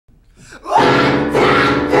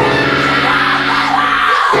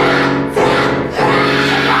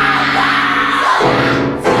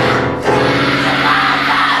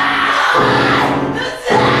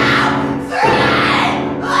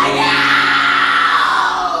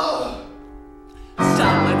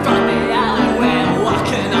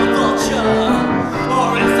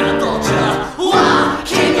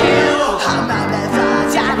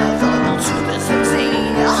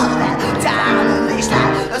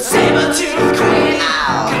saber-toothed queen,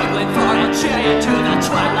 googling for a chariot to the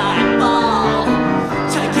twilight ball.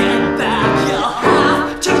 To get back, you'll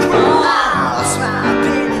have to crawl. Smile,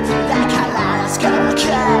 baby, through that kaleidoscope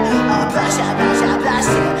cut. Blush it,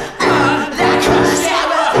 that crush. Yeah,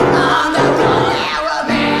 we're on the road. Yeah, we're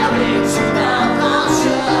married to the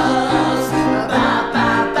vultures.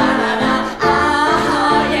 Ba-ba-ba-da-da.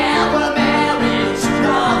 Yeah, we're married to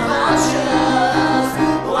the vultures.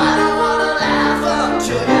 I don't wanna laugh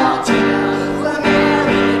until you're dead. We're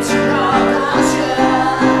married to the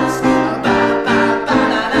vultures.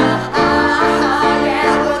 Ba-ba-ba-da-da.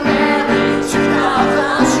 Yeah, we're married to the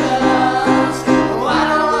vultures. I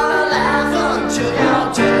don't wanna laugh until you're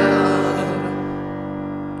dead.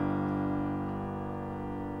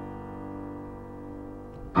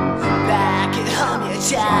 Back at home you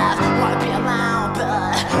jive, wanna be alone,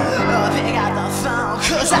 but pick up the phone,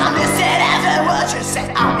 'cause I miss it every word you say.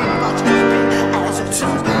 I'm in Vultures, big as a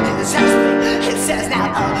tune. His eyes big, it says now,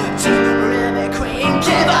 deep ribbon queen,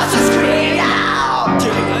 give us a scream now. Do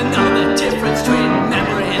you know the difference between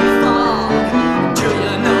memory and fog? Do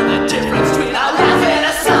you know the difference between a laugh and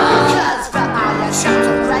a song? 'Cause for all your charms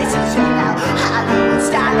and graces, you know Hollywood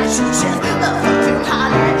stylish, you just love the film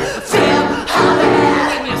Hollywood.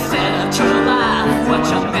 When you set up to life, what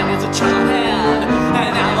you meant is a child head,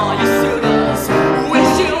 and now all your suitors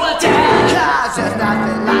wish you were dead. 'Cause there's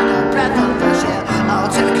nothing like a breath of fresh air, all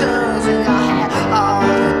tentacles in your hair, all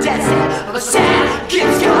the dead set of a sad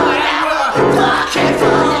keeps going, and we're looking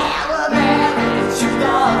for. Yeah, we're married to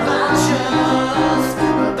the vultures.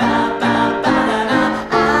 Ba-ba-ba-da-da.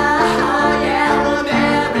 Yeah, we're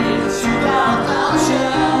married to the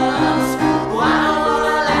vultures. I don't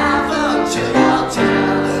wanna laugh until you're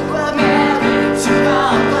dead. We're married to the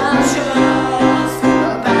vultures.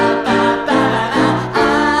 Ba-ba-ba-da-da.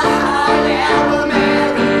 Yeah, we're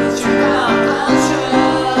married to the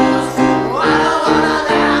vultures. I don't wanna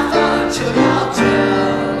laugh until you're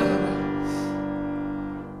dead.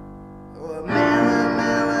 We're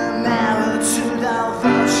married to the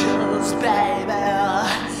vultures, baby.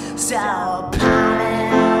 So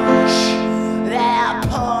punish their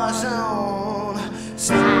poison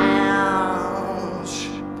sounds.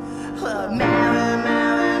 We're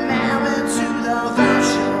married to the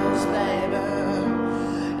vultures, baby.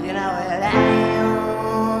 You know it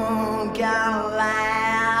ain't gonna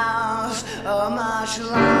last much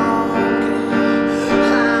longer.